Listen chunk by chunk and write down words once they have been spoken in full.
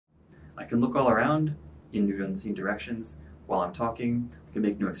I can look all around in new unseen directions while I'm talking. I can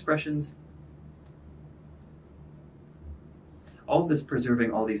make new expressions. All of this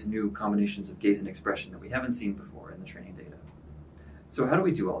preserving all these new combinations of gaze and expression that we haven't seen before in the training data. So how do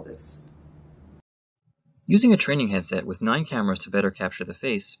we do all this? Using a training headset with 9 cameras to better capture the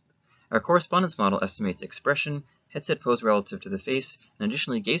face, our correspondence model estimates expression, headset pose relative to the face, and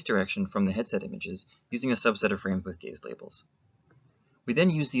additionally gaze direction from the headset images using a subset of frames with gaze labels. We then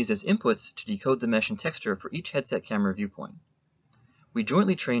use these as inputs to decode the mesh and texture for each headset camera viewpoint. We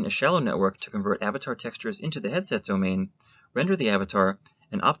jointly train a shallow network to convert avatar textures into the headset domain, render the avatar,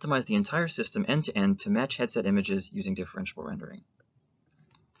 and optimize the entire system end-to-end to match headset images using differentiable rendering.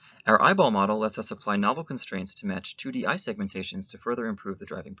 Our eyeball model lets us apply novel constraints to match 2D eye segmentations to further improve the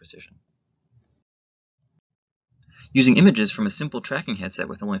driving precision. Using images from a simple tracking headset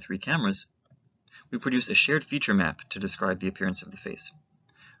with only 3 cameras, we produce a shared feature map to describe the appearance of the face.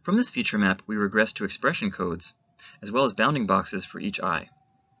 From this feature map, we regress to expression codes, as well as bounding boxes for each eye.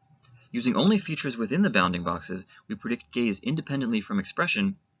 Using only features within the bounding boxes, we predict gaze independently from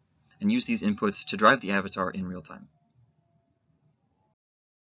expression and use these inputs to drive the avatar in real time.